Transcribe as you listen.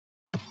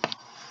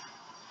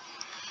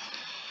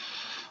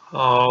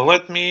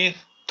Let me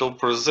to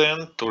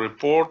present to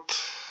report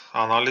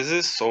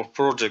analysis of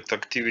project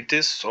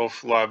activities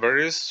of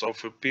libraries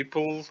of the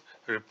People's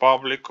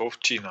Republic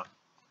of China.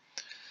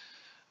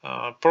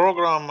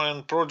 Program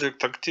and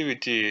project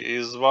activity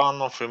is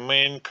one of the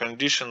main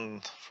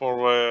conditions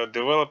for the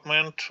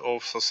development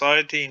of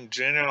society in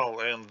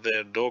general and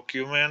the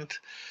document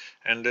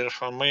and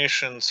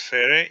information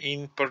sphere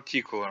in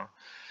particular.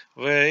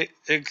 The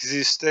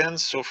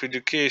existence of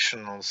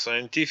educational,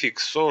 scientific,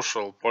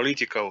 social,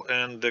 political,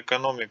 and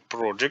economic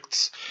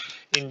projects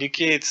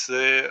indicates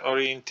the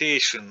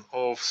orientation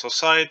of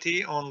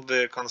society on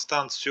the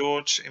constant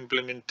search,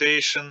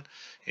 implementation,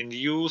 and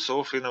use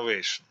of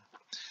innovation.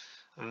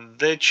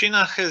 The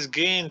China has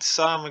gained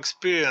some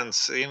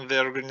experience in the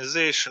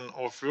organization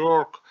of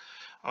work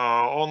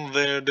on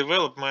the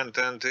development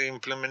and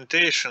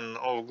implementation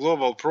of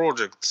global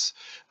projects,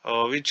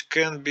 which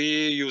can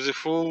be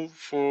useful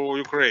for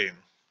Ukraine.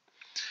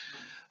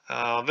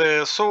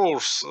 The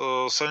source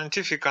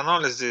scientific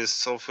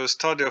analysis of a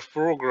study of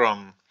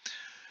program,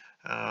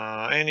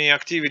 any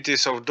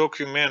activities of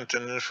document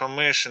and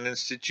information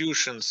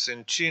institutions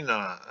in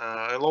China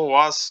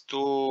allow us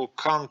to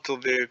come to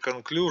the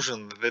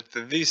conclusion that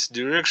this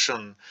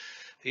direction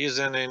is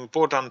an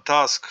important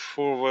task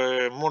for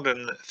the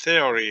modern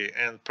theory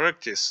and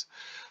practice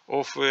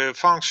of the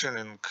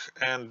functioning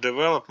and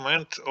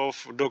development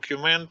of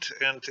document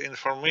and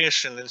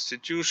information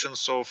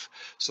institutions of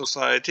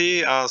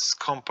society as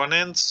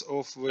components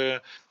of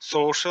the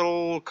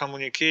social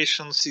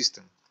communication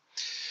system.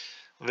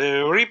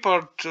 The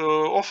report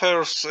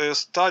offers a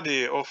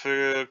study of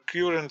the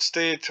current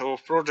state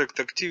of project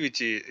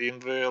activity in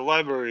the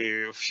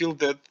library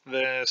field at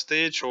the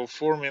stage of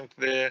forming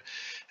the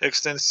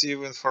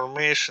extensive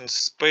information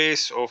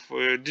space of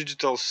a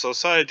digital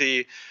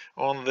society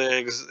on the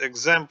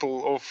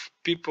example of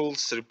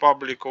People's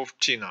Republic of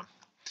China.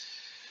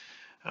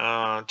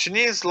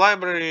 Chinese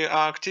library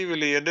are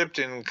actively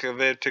adapting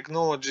the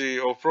technology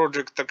of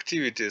project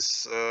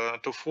activities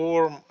to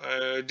form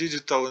a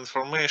digital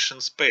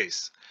information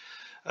space.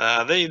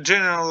 The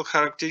general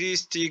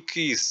characteristic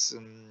is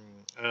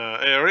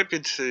a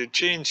rapid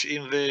change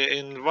in the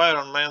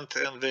environment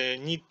and the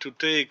need to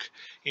take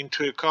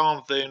into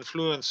account the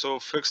influence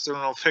of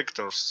external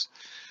factors.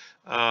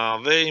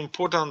 The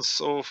importance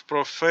of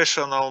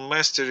professional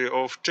mastery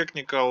of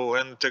technical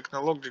and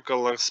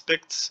technological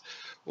aspects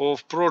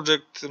of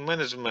project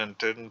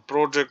management and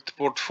project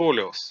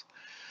portfolios.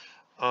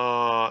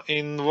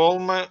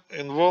 Involvement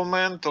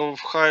of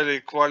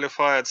highly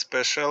qualified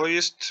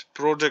specialist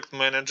project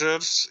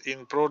managers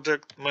in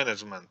project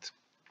management.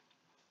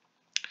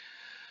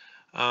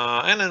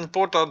 An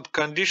important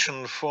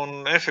condition for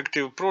an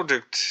effective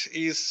project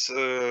is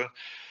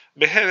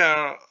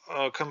behavior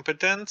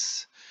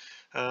competence,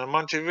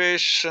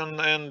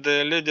 motivation, and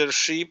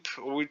leadership,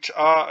 which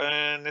are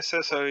a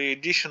necessary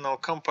additional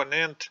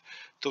component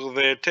to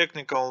the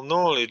technical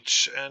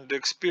knowledge and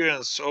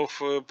experience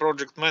of a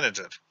project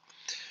manager.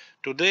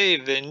 Today,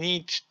 the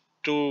need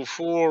to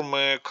form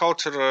a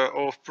culture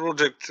of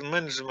project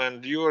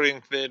management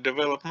during the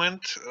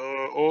development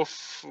of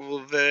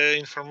the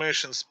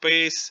information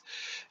space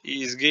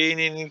is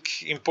gaining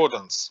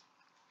importance.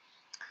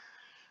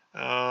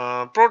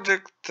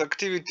 Project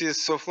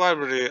activities of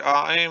library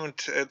are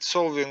aimed at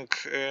solving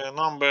a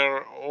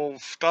number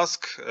of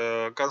tasks,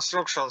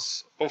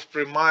 constructions of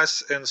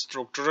premise and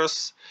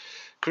structures,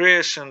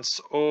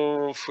 creations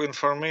of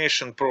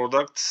information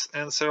products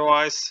and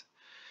services,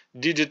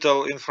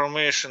 digital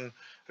information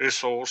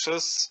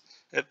resources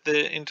at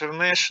the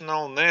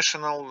international,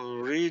 national,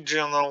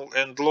 regional,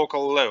 and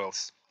local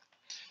levels.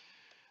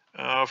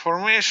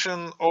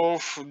 Formation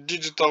of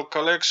digital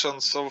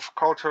collections of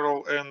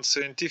cultural and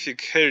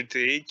scientific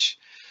heritage,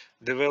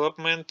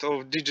 development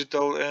of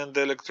digital and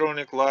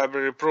electronic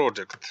library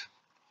project.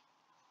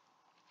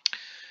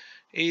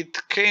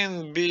 It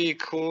can be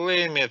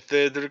claimed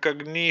that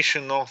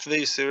recognition of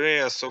these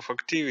areas of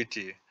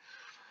activity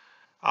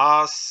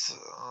as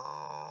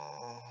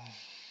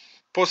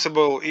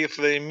possible if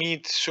they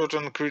meet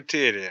certain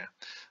criteria.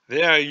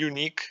 They are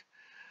unique,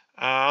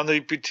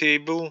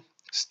 unrepeatable,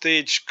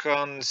 stage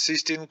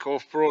consisting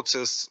of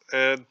process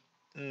and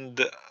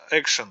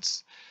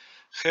actions,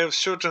 have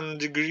certain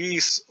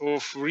degrees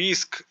of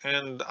risk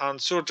and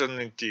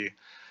uncertainty.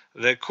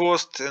 The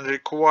cost and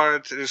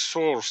required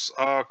resource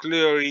are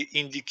clearly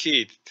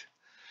indicated.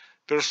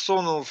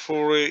 Personnel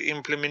for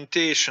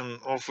implementation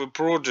of a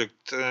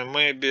project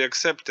may be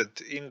accepted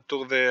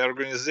into the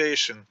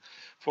organization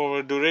for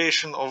the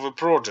duration of a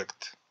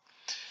project.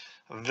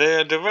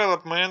 The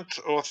development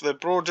of the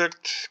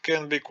project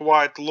can be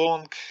quite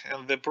long,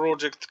 and the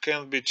project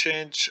can be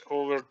changed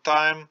over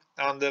time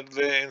under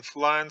the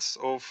influence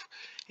of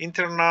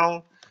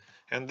internal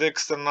and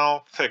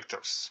external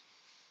factors.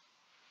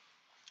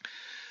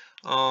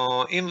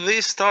 In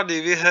this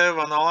study, we have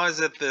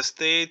analyzed the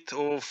state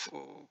of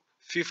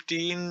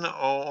 15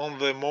 on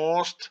the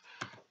most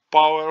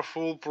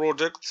powerful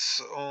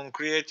projects on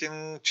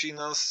creating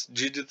China's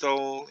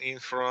digital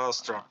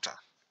infrastructure.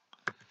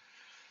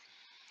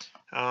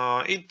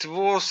 It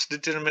was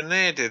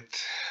determined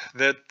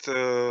that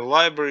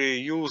library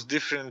use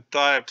different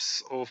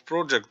types of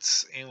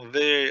projects in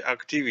their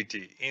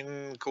activity,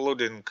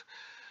 including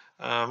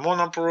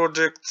mono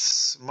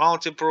projects,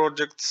 multi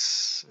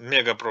projects,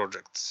 mega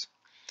projects.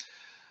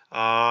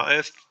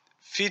 A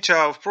feature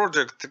of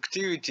project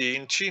activity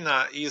in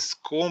China is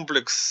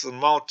complex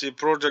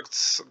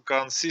multi-projects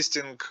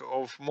consisting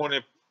of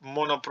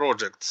mono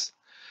projects.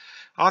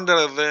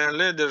 Under the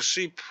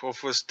leadership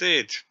of a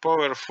state,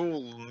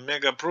 powerful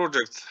mega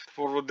projects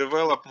for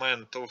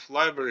development of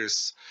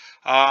libraries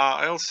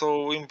are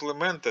also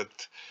implemented,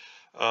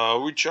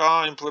 which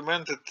are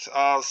implemented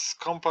as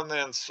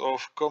components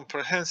of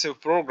comprehensive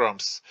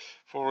programs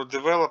for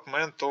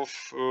development of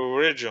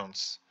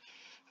regions.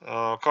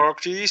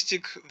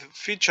 Characteristic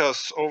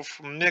features of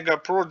mega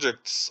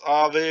projects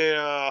are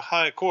their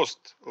high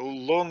cost,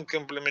 long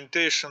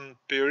implementation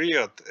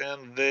period,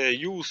 and the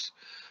use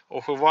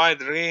of a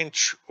wide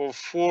range of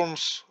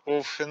forms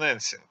of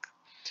financing.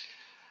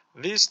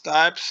 These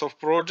types of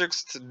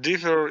projects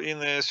differ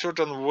in a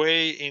certain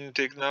way in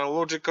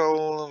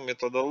technological,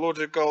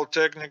 methodological,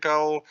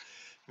 technical,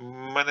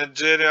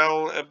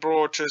 managerial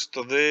approaches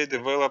to their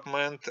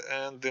development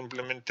and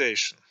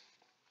implementation.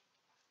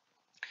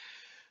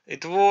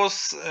 It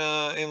was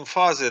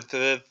emphasized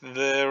that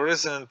the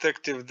recent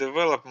active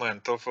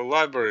development of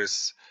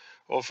libraries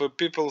of the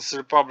People's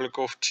Republic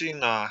of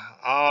China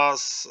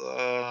as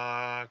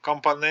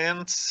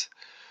components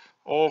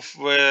of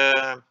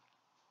the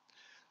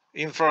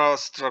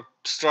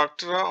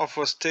infrastructure of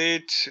a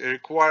state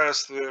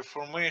requires the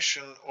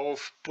formation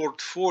of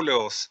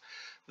portfolios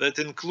that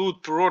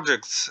include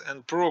projects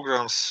and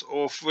programs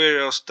of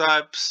various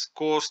types,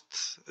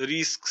 costs,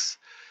 risks,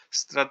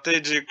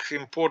 strategic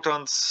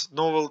importance,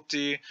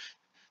 novelty,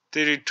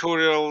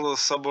 territorial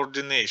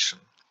subordination.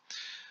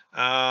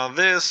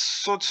 The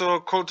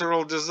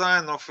socio-cultural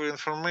design of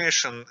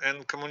information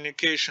and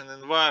communication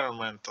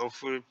environment of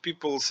the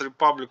People's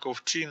Republic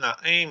of China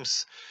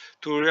aims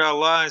to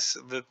realize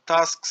the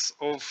tasks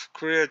of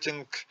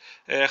creating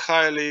a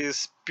highly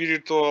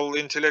spiritual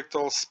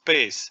intellectual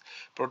space,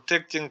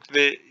 protecting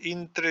the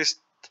interest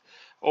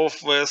of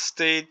the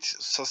state,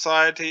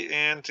 society,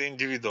 and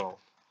individual.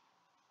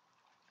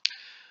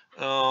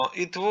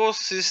 It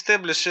was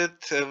established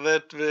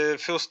that the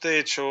first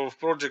stage of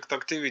project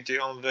activity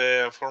on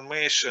the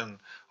formation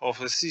of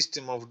a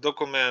system of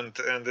document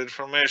and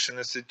information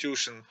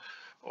institution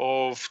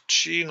of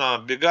China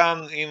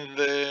began in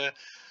the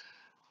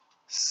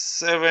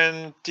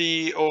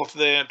 70s of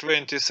the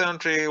 20th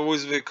century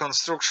with the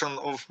construction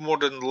of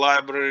modern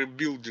library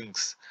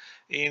buildings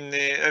in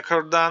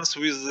accordance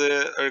with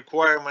the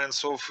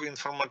requirements of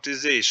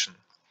informatization.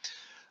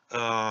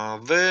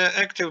 The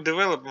active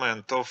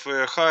development of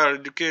a higher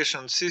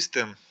education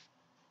system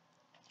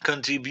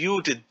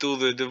contributed to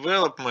the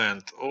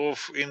development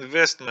of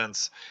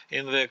investments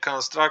in the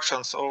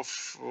constructions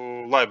of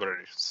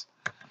libraries.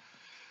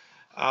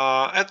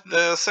 At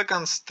the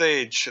second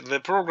stage, the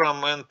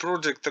program and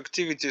project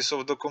activities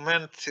of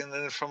Document and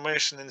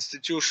Information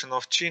Institution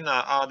of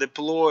China are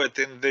deployed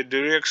in the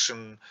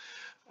direction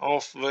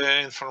of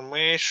the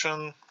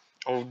information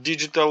of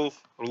digital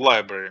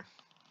library.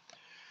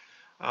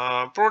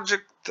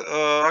 Project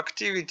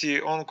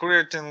activity on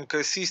creating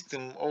a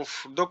system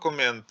of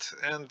document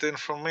and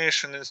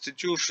information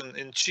institution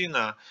in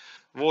China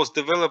was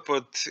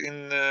developed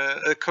in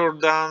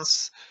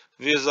accordance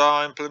with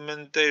our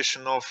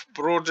implementation of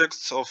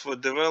projects of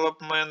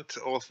development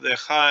of the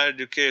higher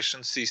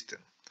education system.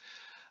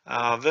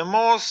 The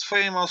most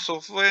famous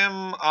of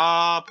them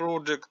are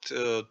Project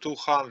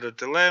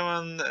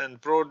 211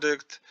 and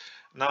Project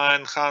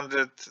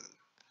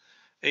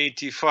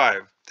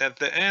 985. At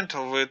the end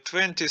of the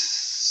 20th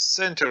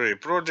century,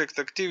 project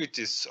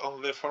activities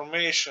on the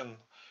formation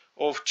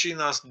of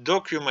China's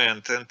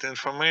document and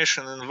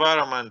information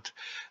environment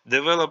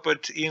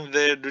developed in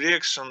the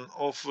direction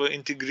of the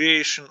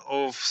integration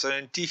of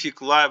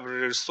scientific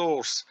library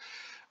resource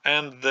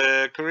and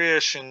the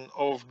creation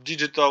of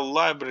digital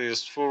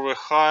libraries for the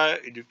higher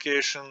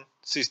education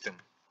system.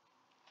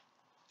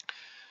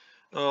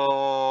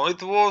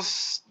 It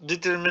was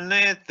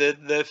determined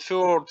that the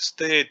third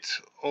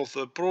state of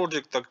the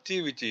project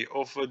activity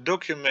of a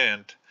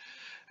document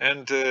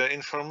and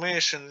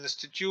information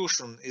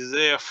institution is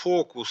their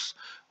focus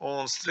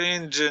on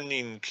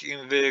strengthening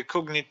in the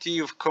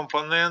cognitive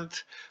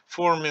component,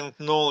 forming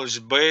knowledge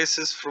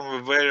bases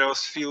from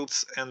various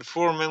fields and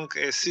forming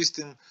a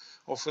system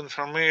of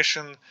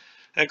information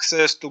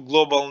access to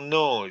global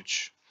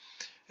knowledge.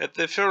 At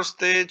the first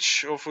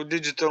stage of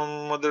digital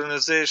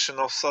modernization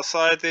of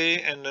society,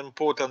 an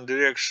important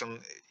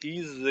direction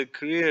is the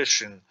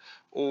creation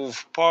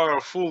of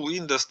powerful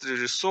industry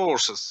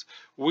resources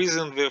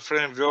within the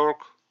framework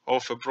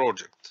of a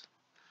project.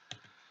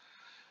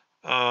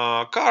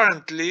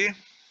 Currently,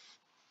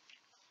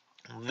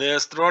 the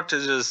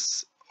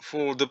strategies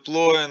for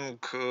deploying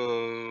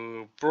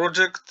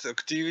project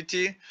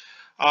activity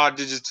are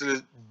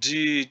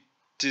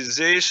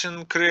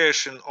digitization,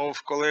 creation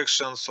of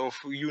collections of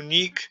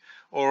unique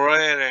or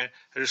rare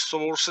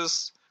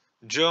resources,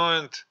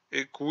 joint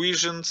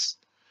acquisitions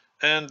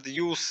and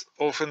use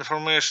of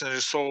information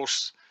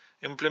resource,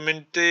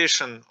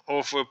 implementation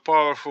of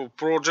powerful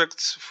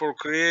projects for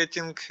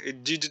creating a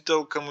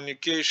digital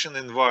communication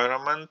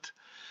environment.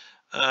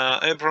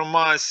 A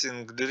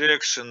promising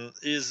direction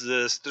is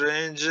the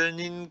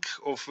strengthening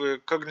of a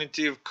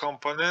cognitive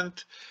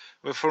component,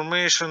 the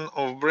formation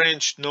of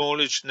branch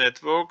knowledge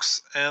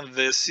networks, and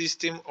the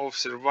system of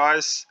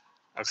service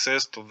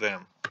access to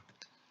them.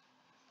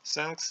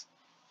 Thanks.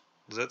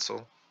 That's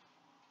all.